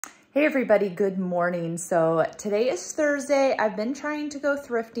Hey everybody, good morning. So today is Thursday. I've been trying to go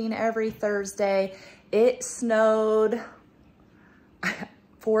thrifting every Thursday. It snowed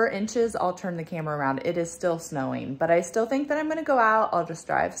 4 inches. I'll turn the camera around. It is still snowing, but I still think that I'm gonna go out. I'll just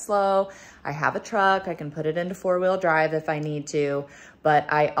drive slow. I have a truck. I can put it into 4-wheel drive if I need to, but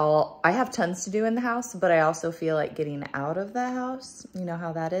I have tons to do in the house, but I also feel like getting out of the house. You know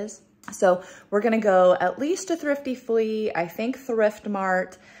how that is. So we're gonna go at least to Thrifty, Flea, I think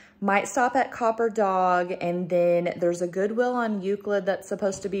Thriftmart, might stop at Copper Dog, and then there's a Goodwill on Euclid that's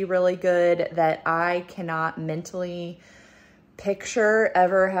supposed to be really good that I cannot mentally picture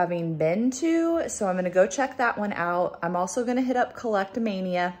ever having been to. So I'm gonna go check that one out. I'm also gonna hit up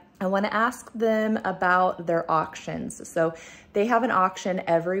Collectamania. I wanna ask them about their auctions. So they have an auction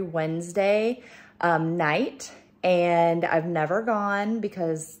every Wednesday night, and I've never gone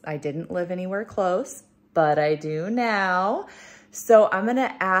because I didn't live anywhere close, but I do now. So I'm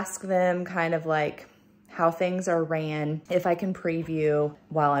gonna ask them kind of like how things are ran, if I can preview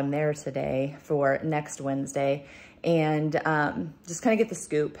while I'm there today for next Wednesday, and just kind of get the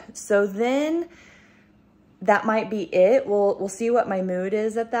scoop. So then that might be it. We'll see what my mood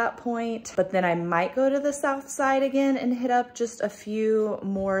is at that point, but then I might go to the south side again and hit up just a few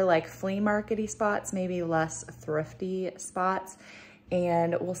more like flea market-y spots, maybe less thrifty spots,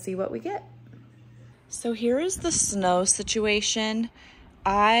 and we'll see what we get. So here is the snow situation.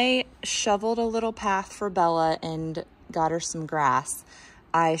 I shoveled a little path for Bella and got her some grass.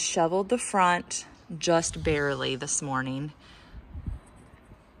 I shoveled the front just barely this morning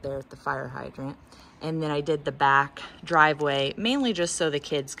there at the fire hydrant. And then I did the back driveway, mainly just so the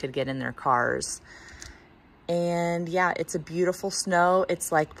kids could get in their cars. And yeah, it's a beautiful snow.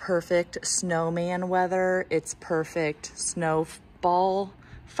 It's like perfect snowman weather. It's perfect snowball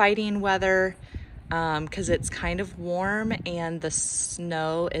fighting weather. Because it's kind of warm and the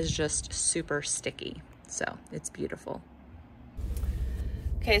snow is just super sticky. So it's beautiful.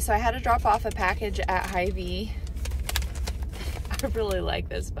 Okay, so I had to drop off a package at Hy-Vee. I really like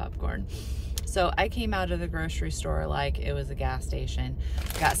this popcorn. So I came out of the grocery store like it was a gas station.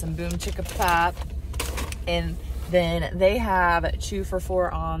 Got some Boom Chicka Pop, and then they have 2 for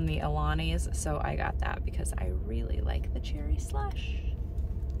 $4 on the Alani's. So I got that because I really like the cherry slush.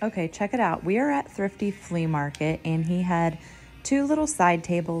 Okay, check it out. We are at Thrifty Flea Market, and he had 2 little side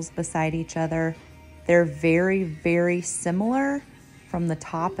tables beside each other. They're very, very similar from the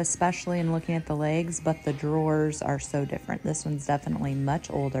top, especially in looking at the legs, but the drawers are so different. This one's definitely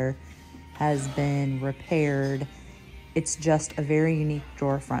much older, has been repaired. It's just a very unique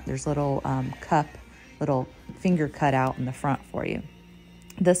drawer front. There's little little finger cut out in the front for you.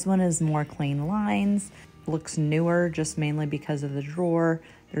 This one is more clean lines, looks newer just mainly because of the drawer.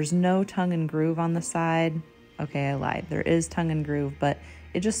 There's no tongue and groove on the side. Okay, I lied. There is tongue and groove, but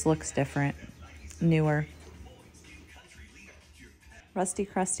it just looks different, newer. Rusty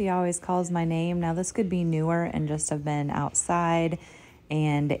Crusty always calls my name. Now this could be newer and just have been outside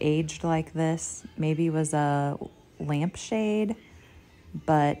and aged like this. Maybe it was a lampshade,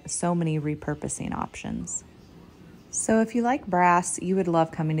 but so many repurposing options. So if you like brass, you would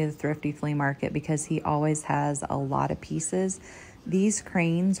love coming to the Thrifty Flea Market because he always has a lot of pieces. These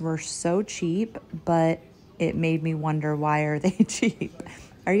cranes were so cheap, but it made me wonder, why are they cheap?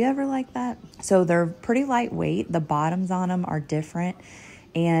 Are you ever like that? So they're pretty lightweight. The bottoms on them are different,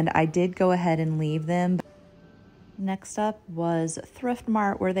 and I did go ahead and leave them. Next up was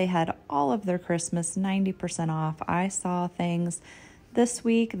Thriftmart, where they had all of their Christmas 90% off. I saw things this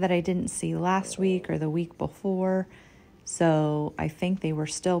week that I didn't see last week or the week before. So I think they were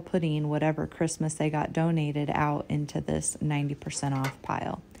still putting whatever Christmas they got donated out into this 90% off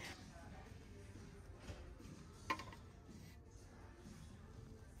pile.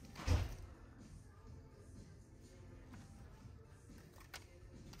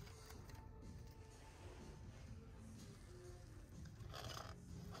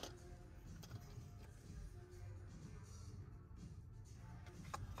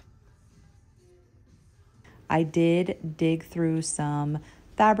 I did dig through some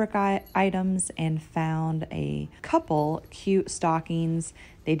fabric items and found a couple cute stockings.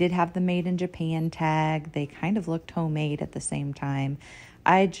 They did have the made in Japan tag. They kind of looked homemade at the same time.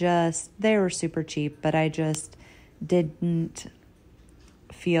 They were super cheap, but I just didn't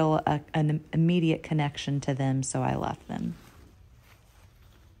feel an immediate connection to them, so I left them.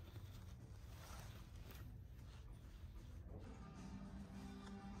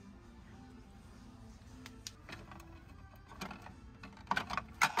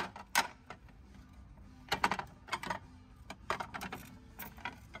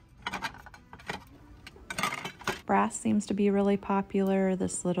 Brass seems to be really popular.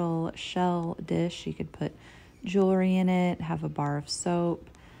 This little shell dish, you could put jewelry in it, have a bar of soap.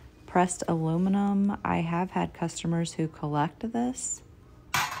 Pressed aluminum, I have had customers who collect this.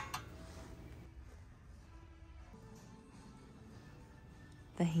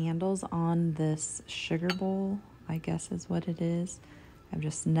 The handles on this sugar bowl, I guess is what it is. I've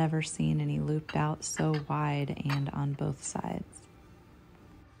just never seen any looped out so wide and on both sides.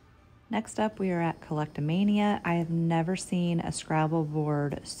 Next up, we are at Collectamania. I have never seen a Scrabble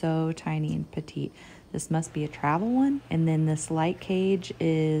board so tiny and petite. This must be a travel one. And then this light cage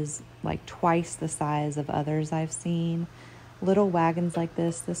is like twice the size of others I've seen. Little wagons like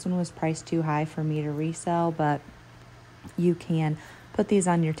this. This one was priced too high for me to resell, but you can put these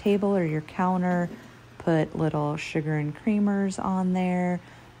on your table or your counter, put little sugar and creamers on there,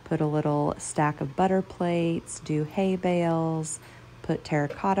 put a little stack of butter plates, do hay bales, put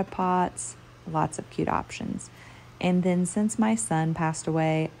terracotta pots, lots of cute options. And then since my son passed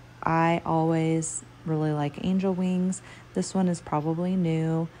away, I always really like angel wings. This one is probably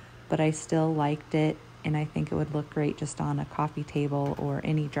new, but I still liked it, and I think it would look great just on a coffee table or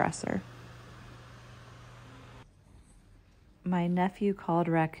any dresser. My nephew called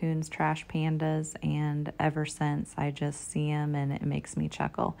raccoons trash pandas, and ever since I just see them and it makes me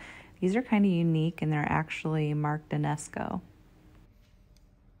chuckle. These are kind of unique, and they're actually marked UNESCO.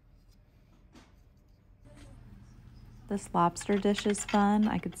 This lobster dish is fun.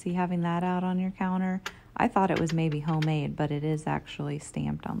 I could see having that out on your counter. I thought it was maybe homemade, but it is actually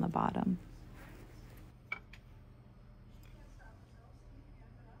stamped on the bottom.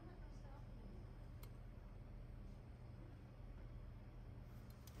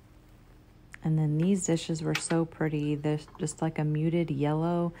 And then these dishes were so pretty. They're just like a muted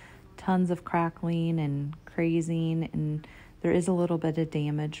yellow, tons of crackling and crazing, and there is a little bit of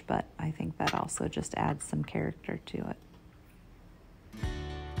damage, but I think that also just adds some character to it.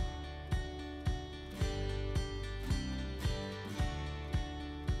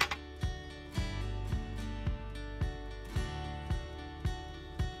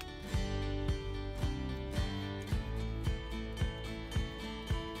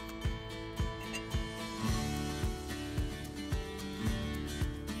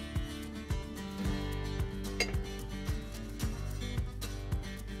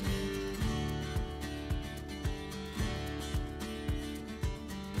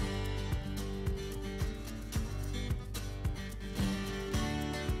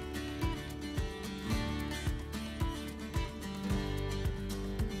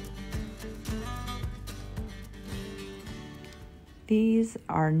 These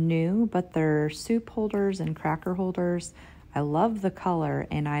are new, but they're soup holders and cracker holders. I love the color,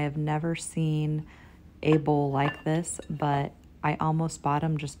 and I have never seen a bowl like this, but I almost bought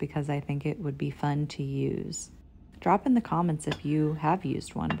them just because I think it would be fun to use. Drop in the comments if you have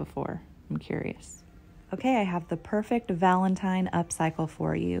used one before. I'm curious. Okay, I have the perfect Valentine upcycle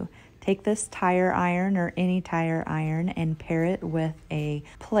for you. Take this tire iron or any tire iron and pair it with a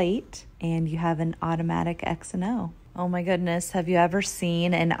plate, and you have an automatic X&O. Oh my goodness, have you ever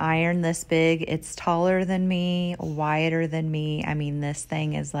seen an iron this big? It's taller than me, wider than me. I mean, this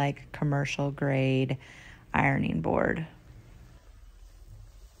thing is like commercial grade ironing board.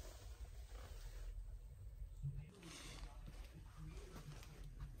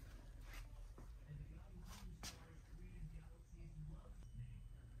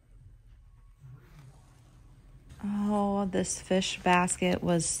 Oh, this fish basket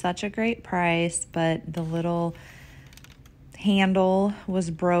was such a great price, but the little handle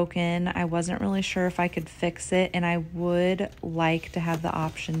was broken. I wasn't really sure if I could fix it, and I would like to have the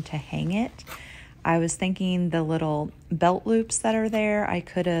option to hang it. I was thinking the little belt loops that are there, I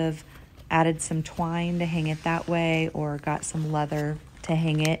could have added some twine to hang it that way or got some leather to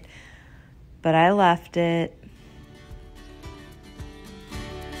hang it, but I left it.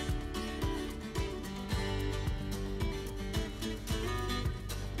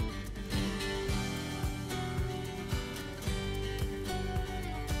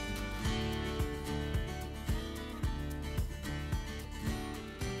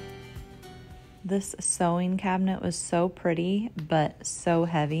 This sewing cabinet was so pretty, but so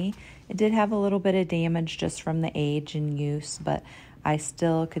heavy. It did have a little bit of damage just from the age and use, but I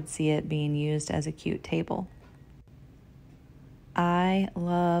still could see it being used as a cute table. I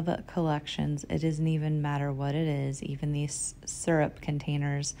love collections. It doesn't even matter what it is. Even these syrup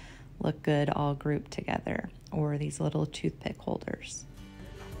containers look good all grouped together, or these little toothpick holders.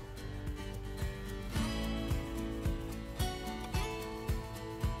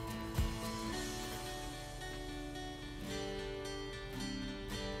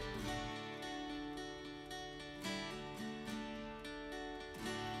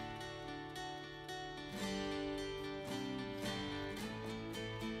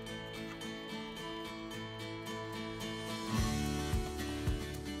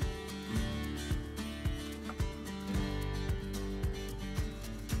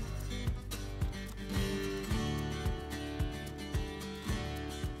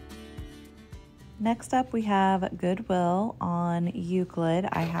 Next up, we have Goodwill on Euclid.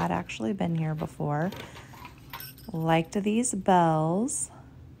 I had actually been here before. Liked these bells.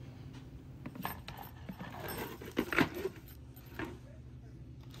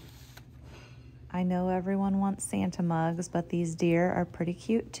 I know everyone wants Santa mugs, but these deer are pretty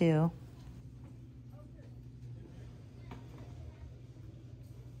cute too.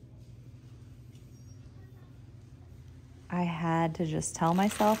 I had to just tell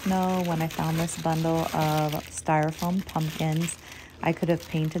myself no when I found this bundle of styrofoam pumpkins. I could have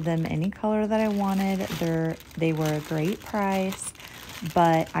painted them any color that I wanted. They were a great price,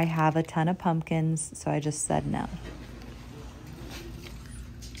 but I have a ton of pumpkins, so I just said no.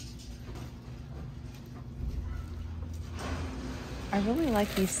 I really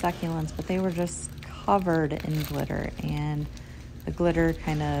like these succulents, but they were just covered in glitter, and the glitter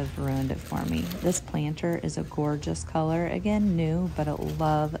kind of ruined it for me. This planter is a gorgeous color. Again, new, but I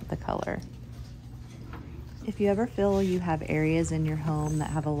love the color. If you ever feel you have areas in your home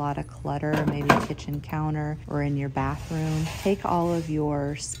that have a lot of clutter, maybe a kitchen counter or in your bathroom, take all of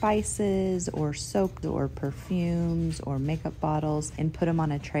your spices or soaps or perfumes or makeup bottles and put them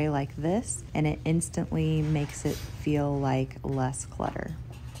on a tray like this, and it instantly makes it feel like less clutter.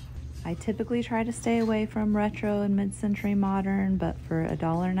 I typically try to stay away from retro and mid-century modern, but for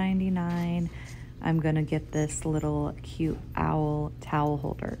 $1.99, I'm gonna get this little cute owl towel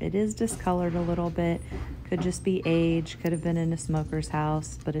holder. It is discolored a little bit, could just be age, could have been in a smoker's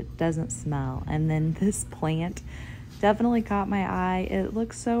house, but it doesn't smell. And then this plant definitely caught my eye. It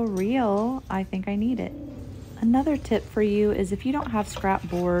looks so real, I think I need it. Another tip for you is if you don't have scrap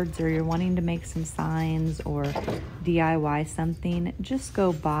boards or you're wanting to make some signs or DIY something, just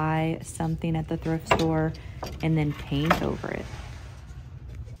go buy something at the thrift store and then paint over it.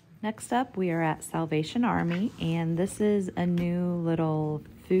 Next up, we are at Salvation Army, and this is a new little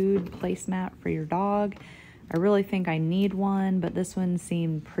food placemat for your dog. I really think I need one, but this one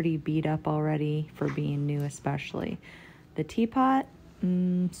seemed pretty beat up already for being new especially. The teapot,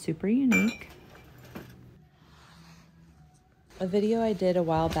 super unique. A video I did a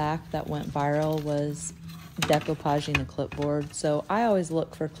while back that went viral was decoupaging the clipboard. So I always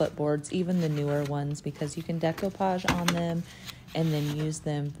look for clipboards, even the newer ones, because you can decoupage on them and then use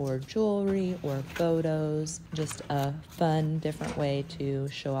them for jewelry or photos. Just a fun, different way to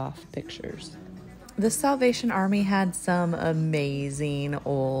show off pictures. The Salvation Army had some amazing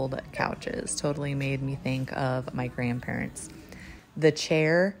old couches. Totally made me think of my grandparents. The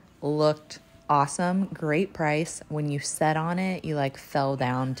chair looked awesome, great price. When you sat on it, you like fell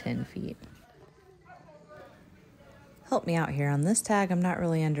down 10 feet. Help me out here on this tag. I'm not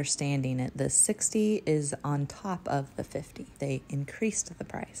really understanding it. The 60 is on top of the 50. They increased the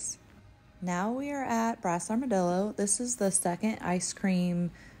price. Now we are at Brass Armadillo. This is the second ice cream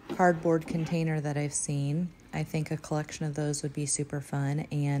cardboard container that I've seen. I think a collection of those would be super fun.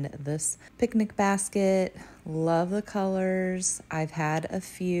 And this picnic basket, love the colors. I've had a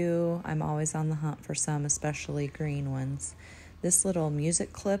few. I'm always on the hunt for some, especially green ones. This little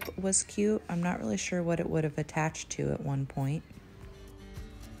music clip was cute. I'm not really sure what it would have attached to at one point.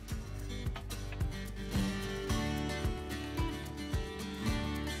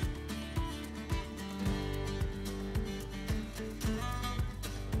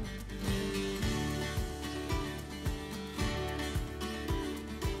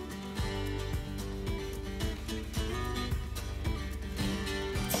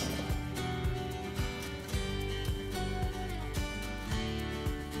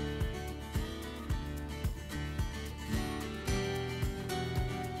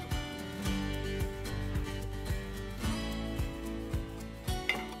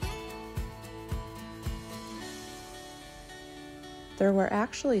 There were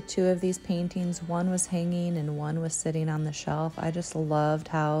actually two of these paintings. One was hanging and one was sitting on the shelf. I just loved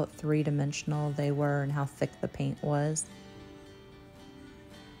how three-dimensional they were and how thick the paint was.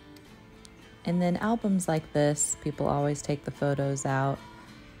 And then albums like this, people always take the photos out,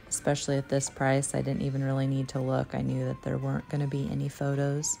 especially at this price. I didn't even really need to look. I knew that there weren't going to be any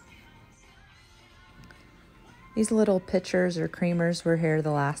photos. These little pitchers or creamers were here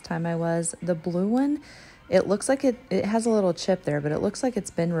the last time I was. The blue one, it looks like it has a little chip there, but it looks like it's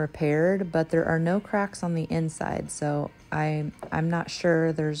been repaired, but there are no cracks on the inside. So I'm not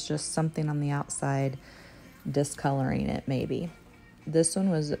sure, there's just something on the outside discoloring it maybe. This one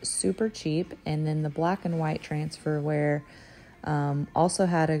was super cheap. And then the black and white transferware also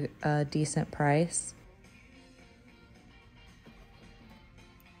had a decent price.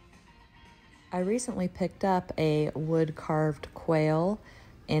 I recently picked up a wood carved quail,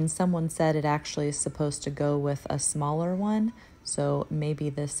 and someone said it actually is supposed to go with a smaller one, so maybe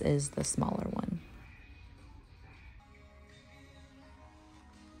this is the smaller one.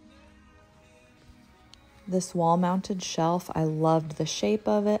 This wall-mounted shelf, I loved the shape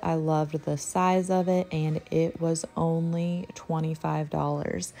of it, I loved the size of it, and it was only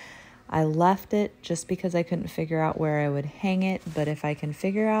 $25. I left it just because I couldn't figure out where I would hang it, but if I can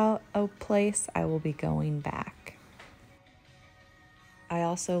figure out a place, I will be going back. I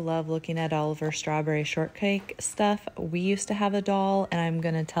also love looking at all of her strawberry shortcake stuff. We used to have a doll, and I'm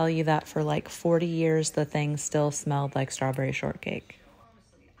going to tell you that for like 40 years, the thing still smelled like strawberry shortcake.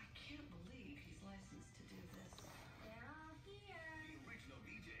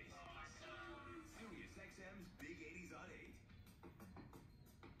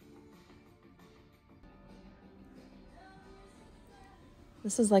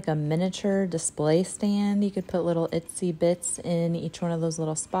 This is like a miniature display stand. You could put little itsy bits in each one of those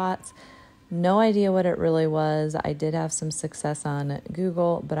little spots. No idea what it really was. I did have some success on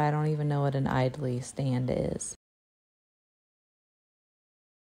Google, but I don't even know what an idly stand is.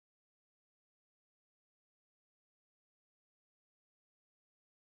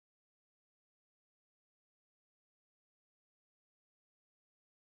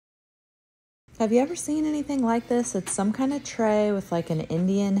 Have you ever seen anything like this? It's some kind of tray with like an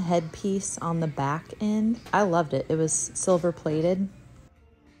Indian headpiece on the back end. I loved it. It was silver plated.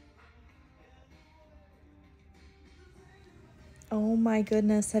 Oh my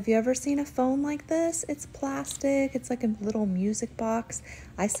goodness. Have you ever seen a phone like this? It's plastic. It's like a little music box.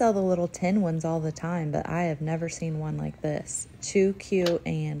 I sell the little tin ones all the time, but I have never seen one like this. Too cute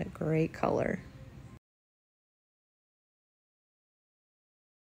and great color.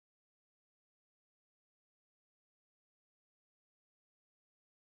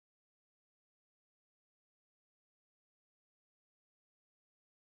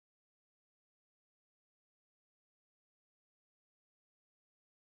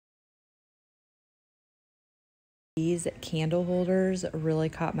 These candle holders really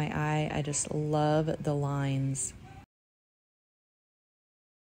caught my eye. I just love the lines.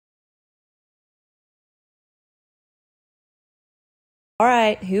 All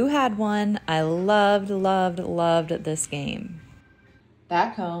right, who had one? I loved this game.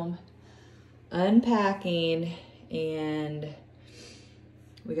 Back home, unpacking, and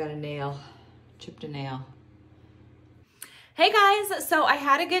we got a nail, chipped a nail. Hey guys, so I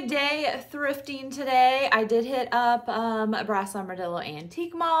had a good day thrifting today. I did hit up Brass Armadillo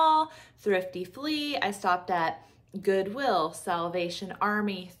Antique Mall, Thrifty, Flea. I stopped at Goodwill, Salvation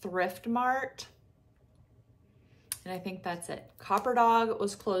Army, Thriftmart. And I think that's it. Copper Dog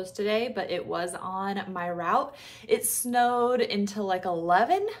was closed today, but it was on my route. It snowed until like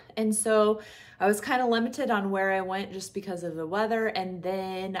 11, and so I was kind of limited on where I went just because of the weather. And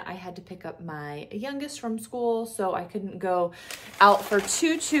then I had to pick up my youngest from school, so I couldn't go out for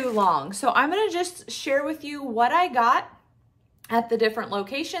too long. So I'm gonna just share with you what I got at the different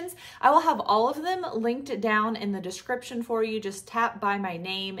locations. I will have all of them linked down in the description for you. Just tap by my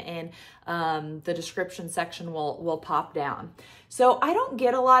name and the description section will pop down. So I don't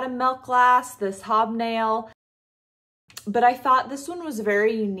get a lot of milk glass, this hobnail, but I thought this one was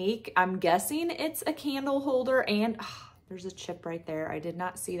very unique. I'm guessing it's a candle holder, and there's a chip right there. I did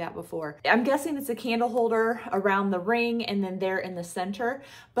not see that before. I'm guessing it's a candle holder around the ring and then there in the center,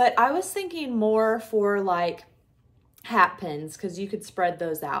 but I was thinking more for like hat pins, because you could spread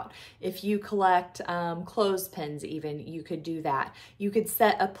those out. If you collect clothespins even, you could do that. You could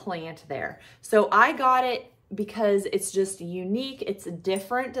set a plant there. So I got it because it's just unique. It's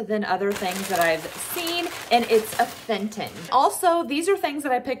different than other things that I've seen, and it's a Fenton. Also, these are things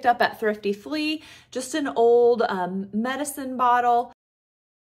that I picked up at Thrifty Flea, just an old medicine bottle.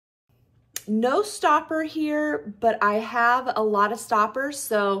 No stopper here, but I have a lot of stoppers,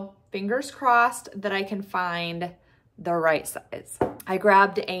 so fingers crossed that I can find the right size. I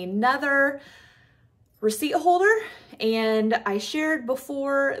grabbed another receipt holder, and I shared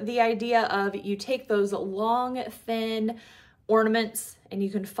before the idea of you take those long, thin ornaments and you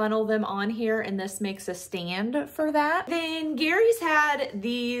can funnel them on here, and this makes a stand for that. Then Gary's had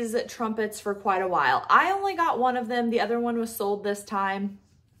these trumpets for quite a while. I only got one of them. The other one was sold this time.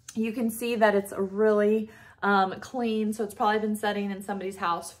 You can see that it's really clean, so it's probably been sitting in somebody's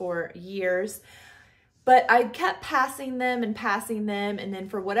house for years. But I kept passing them, and then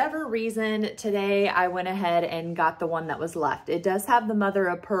for whatever reason, today I went ahead and got the one that was left. It does have the mother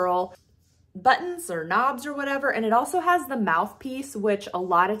of pearl buttons or knobs or whatever, and it also has the mouthpiece, which a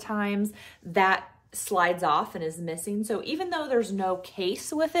lot of times that slides off and is missing. So even though there's no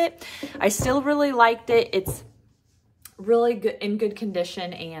case with it, I still really liked it. It's really good, in good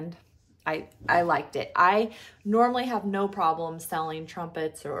condition, and I liked it. I normally have no problem selling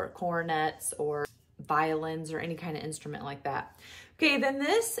trumpets or cornets or violins or any kind of instrument like that. Okay, then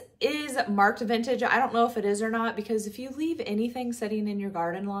this is marked vintage. I don't know if it is or not, because if you leave anything sitting in your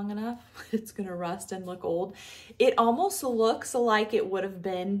garden long enough, it's gonna rust and look old. It almost looks like it would have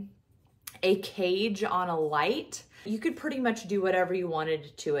been a cage on a light. You could pretty much do whatever you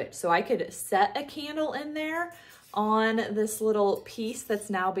wanted to it. So I could set a candle in there on this little piece that's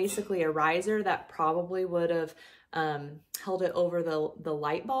now basically a riser that probably would have held it over the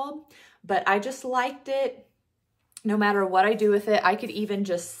light bulb. But I just liked it. No matter what I do with it, I could even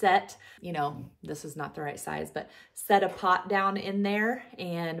just set, you know, this is not the right size, but set a pot down in there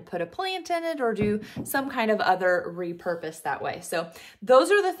and put a plant in it or do some kind of other repurpose that way. So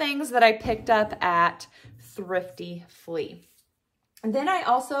those are the things that I picked up at Thrifty Flea. And then I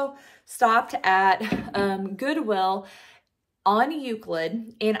also stopped at Goodwill on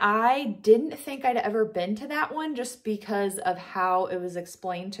Euclid, and I didn't think I'd ever been to that one just because of how it was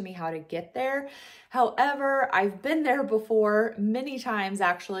explained to me how to get there. However, I've been there before many times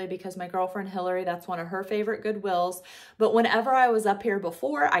actually, because my girlfriend Hillary, that's one of her favorite Goodwills. But whenever I was up here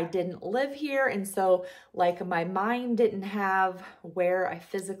before, I didn't live here. And so like my mind didn't have where I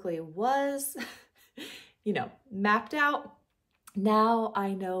physically was, you know, mapped out. Now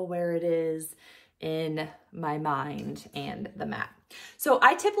I know where it is in my mind and the map. So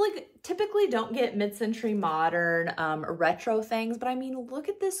I typically don't get mid-century modern retro things, but I mean, look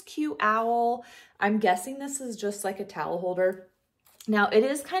at this cute owl. I'm guessing this is just like a towel holder. Now it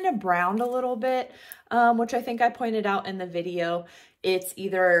is kind of browned a little bit, which I think I pointed out in the video. It's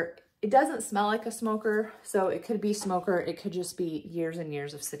either, it doesn't smell like a smoker, so it could be smoker. It could just be years and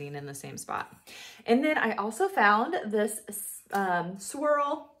years of sitting in the same spot. And then I also found this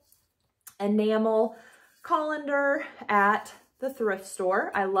swirl enamel colander at the thrift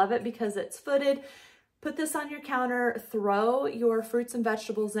store. I love it because it's footed. Put this on your counter, throw your fruits and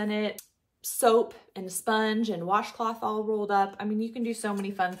vegetables in it, soap and sponge and washcloth all rolled up. I mean, you can do so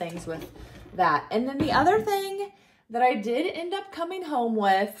many fun things with that. And then the other thing that I did end up coming home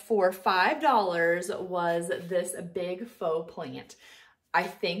with for $5 was this big faux plant. I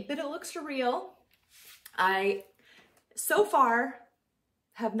think that it looks real. I, so far,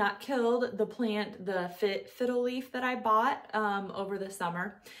 have not killed the plant, the fiddle leaf that I bought over the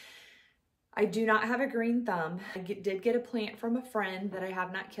summer. I do not have a green thumb. I did get a plant from a friend that I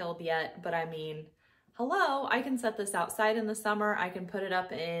have not killed yet, but I mean, hello, I can set this outside in the summer. I can put it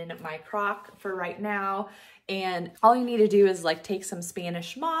up in my crock for right now. And all you need to do is like take some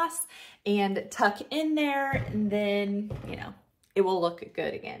Spanish moss and tuck in there, and then, you know, it will look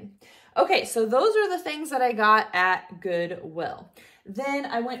good again. Okay, so those are the things that I got at Goodwill. Then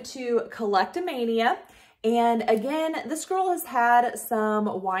I went to Collectamania, and again, this girl has had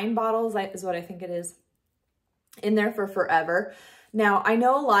some wine bottles, is what I think it is, in there for forever. Now, I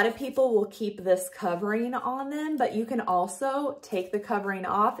know a lot of people will keep this covering on them, but you can also take the covering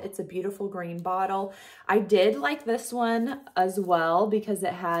off. It's a beautiful green bottle. I did like this one as well because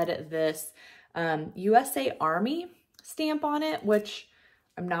it had this USA Army stamp on it, which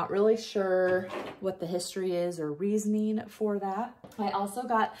I'm not really sure what the history is or reasoning for that. I also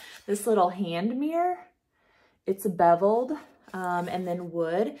got this little hand mirror. It's beveled and then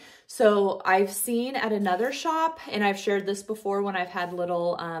wood. So I've seen at another shop, and I've shared this before when I've had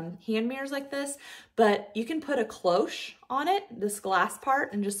little hand mirrors like this, but you can put a cloche on it, this glass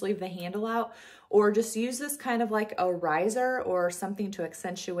part, and just leave the handle out, or just use this kind of like a riser or something to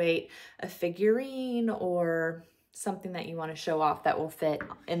accentuate a figurine or something that you want to show off that will fit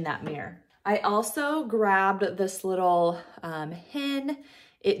in that mirror. I also grabbed this little hen.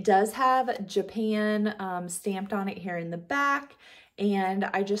 It does have Japan stamped on it here in the back, and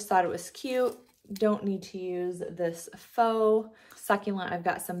I just thought it was cute. Don't need to use this faux succulent. I've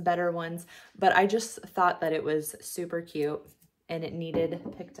got some better ones, but I just thought that it was super cute and it needed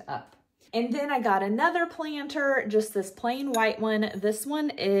picked up. And then I got another planter, just this plain white one. This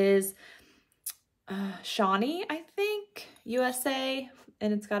one is Shawnee, I think, USA,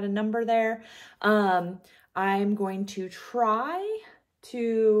 and it's got a number there. I'm going to try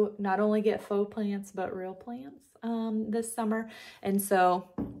to not only get faux plants, but real plants this summer. And so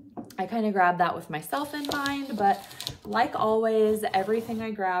I kind of grabbed that with myself in mind, but like always, everything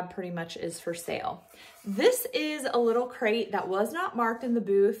I grab pretty much is for sale. This is a little crate that was not marked in the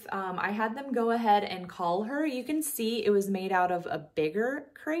booth. I had them go ahead and call her. You can see it was made out of a bigger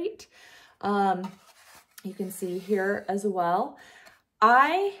crate. You can see here as well.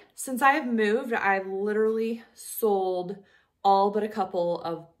 Since I have moved, I've literally sold all but a couple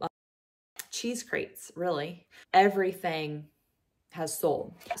of cheese crates, really. Everything has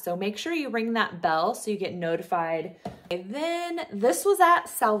sold. So make sure you ring that bell so you get notified. And then this was at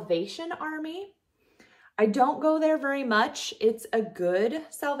Salvation Army. I don't go there very much. It's a good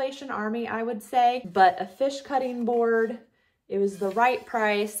Salvation Army, I would say, but a fish cutting board, it was the right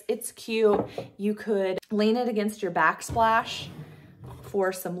price. It's cute. You could lean it against your backsplash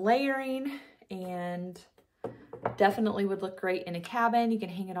for some layering, and definitely would look great in a cabin. You can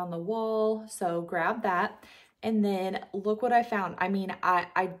hang it on the wall, so grab that. And then look what I found. I mean,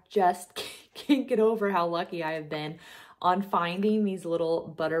 I just can't get over how lucky I have been on finding these little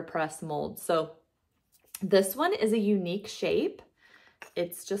butter press molds. So this one is a unique shape.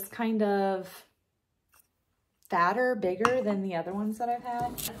 It's just kind of fatter, bigger than the other ones that I've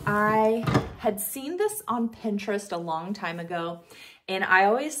had. I had seen this on Pinterest a long time ago, and I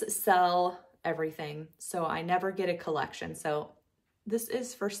always sell everything, so I never get a collection. So this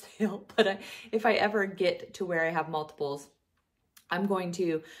is for sale, but if I ever get to where I have multiples, I'm going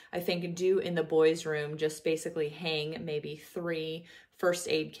to, I think, do in the boys' room, just basically hang maybe 3 first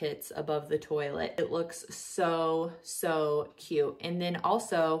aid kits above the toilet. It looks so, so cute. And then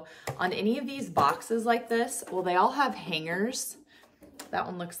also on any of these boxes like this, well, they all have hangers. That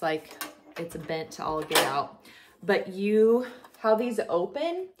one looks like it's bent to all get out. But how these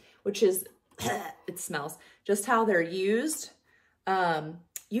open, which is, it smells, just how they're used.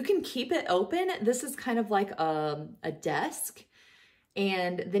 You can keep it open. This is kind of like a desk.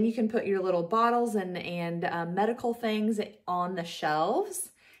 And then you can put your little bottles and medical things on the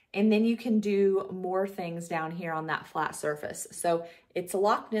shelves. And then you can do more things down here on that flat surface. So it's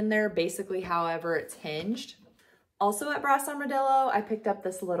locked in there basically however it's hinged. Also at Brass Armadillo, I picked up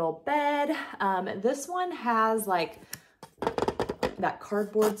this little bed. This one has like that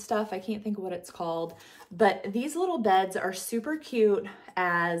cardboard stuff. I can't think of what it's called, but these little beds are super cute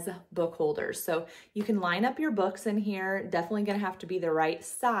as book holders. So you can line up your books in here. Definitely gonna have to be the right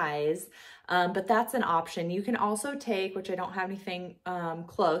size, but that's an option. You can also take, which I don't have anything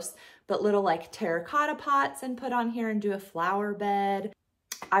close, but little like terracotta pots and put on here and do a flower bed.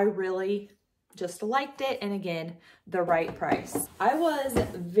 I really just liked it, and again, the right price. I was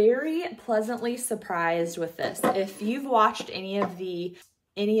very pleasantly surprised with this. If you've watched any of the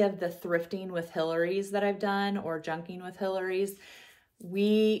thrifting with Hillary's that I've done, or junking with Hillary's,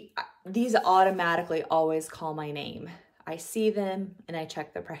 these automatically always call my name. I see them and I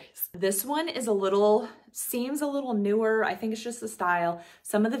check the price. This one is seems a little newer. I think it's just the style.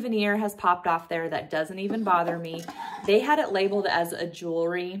 Some of the veneer has popped off there. That doesn't even bother me. They had it labeled as a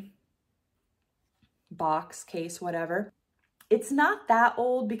jewelry box, case, whatever. It's not that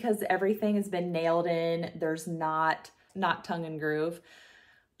old because everything has been nailed in. There's not tongue and groove,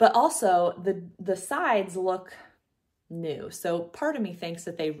 but also the sides look new. So part of me thinks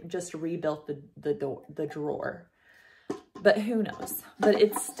that they just rebuilt the drawer, but who knows? But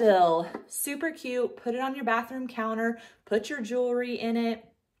it's still super cute. Put it on your bathroom counter, put your jewelry in it,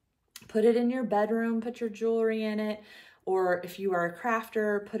 put it in your bedroom, put your jewelry in it. Or if you are a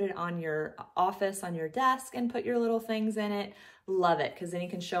crafter, put it on your office, on your desk, and put your little things in it. Love it, because then you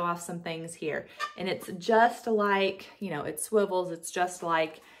can show off some things here. And it's just like, it swivels. It's just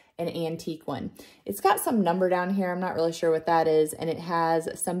like an antique one. It's got some number down here. I'm not really sure what that is. And it has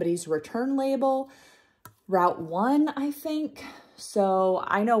somebody's return label, Route 1, I think. So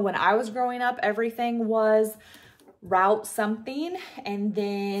I know when I was growing up, everything was Route something. And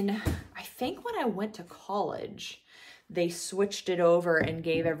then I think when I went to college, they switched it over and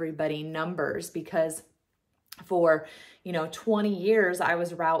gave everybody numbers, because for, 20 years I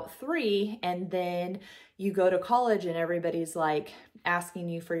was Route 3, and then you go to college and everybody's like asking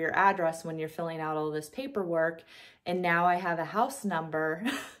you for your address when you're filling out all this paperwork, and now I have a house number.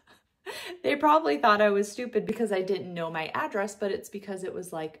 They probably thought I was stupid because I didn't know my address, but it's because it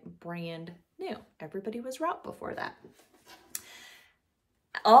was like brand new. Everybody was Route before that.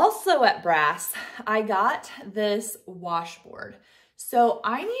 Also at Brass, I got this washboard. So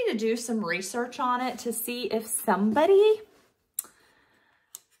I need to do some research on it to see if somebody,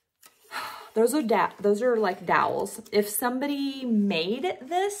 those are like dowels. If somebody made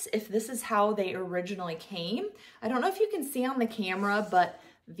this, if this is how they originally came. I don't know if you can see on the camera, but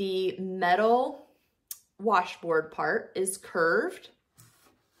the metal washboard part is curved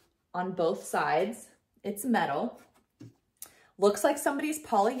on both sides. It's metal. Looks like somebody's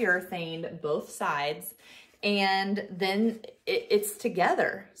polyurethane both sides, and then it's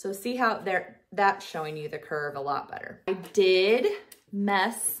together. So see how that's showing you the curve a lot better. I did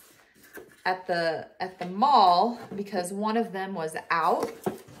mess at the mall because one of them was out.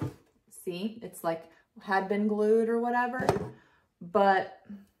 See, it's like had been glued or whatever, but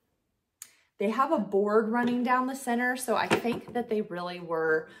they have a board running down the center, so I think that they really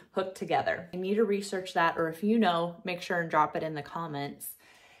were hooked together. I need to research that, or if you know, make sure and drop it in the comments.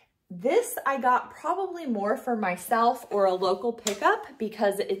 This I got probably more for myself or a local pickup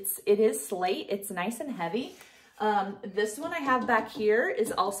because it is slate. It's nice and heavy. This one I have back here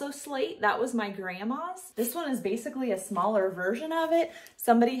is also slate. That was my grandma's. This one is basically a smaller version of it.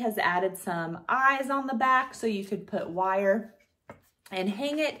 Somebody has added some eyes on the back so you could put wire and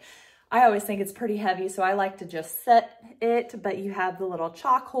hang it. I always think it's pretty heavy, so I like to just set it, but you have the little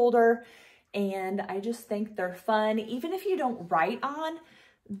chalk holder, and I just think they're fun. Even if you don't write on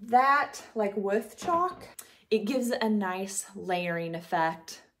that, like with chalk, it gives a nice layering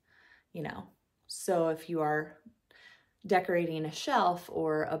effect, you know. So if you are decorating a shelf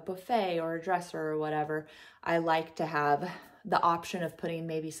or a buffet or a dresser or whatever, I like to have the option of putting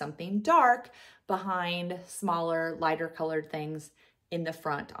maybe something dark behind smaller, lighter colored things in the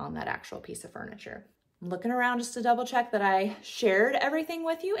front on that actual piece of furniture. I'm looking around just to double check that I shared everything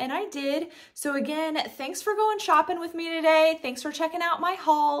with you, and I did. So again, thanks for going shopping with me today. Thanks for checking out my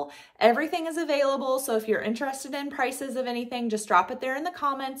haul. Everything is available, so if you're interested in prices of anything, just drop it there in the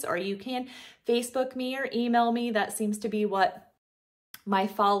comments, or you can Facebook me or email me. That seems to be what my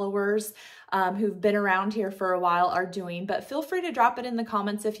followers who've been around here for a while are doing, but feel free to drop it in the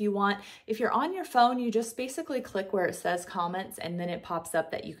comments if you want. If you're on your phone, you just basically click where it says comments, and then it pops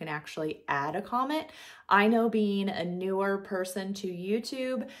up that you can actually add a comment. I know, being a newer person to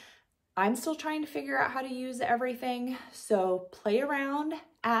YouTube, I'm still trying to figure out how to use everything. So play around,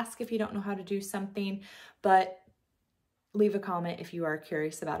 ask if you don't know how to do something, but leave a comment if you are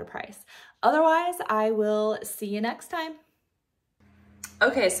curious about a price. Otherwise, I will see you next time.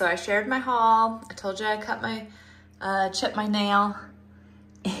 Okay, so I shared my haul. I told you I cut my, chipped my nail,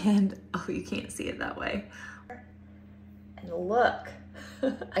 and oh, you can't see it that way. And look,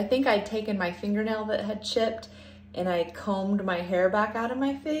 I think I'd taken my fingernail that had chipped and I combed my hair back out of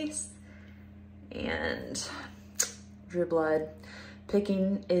my face and drew blood.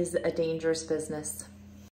 Picking is a dangerous business.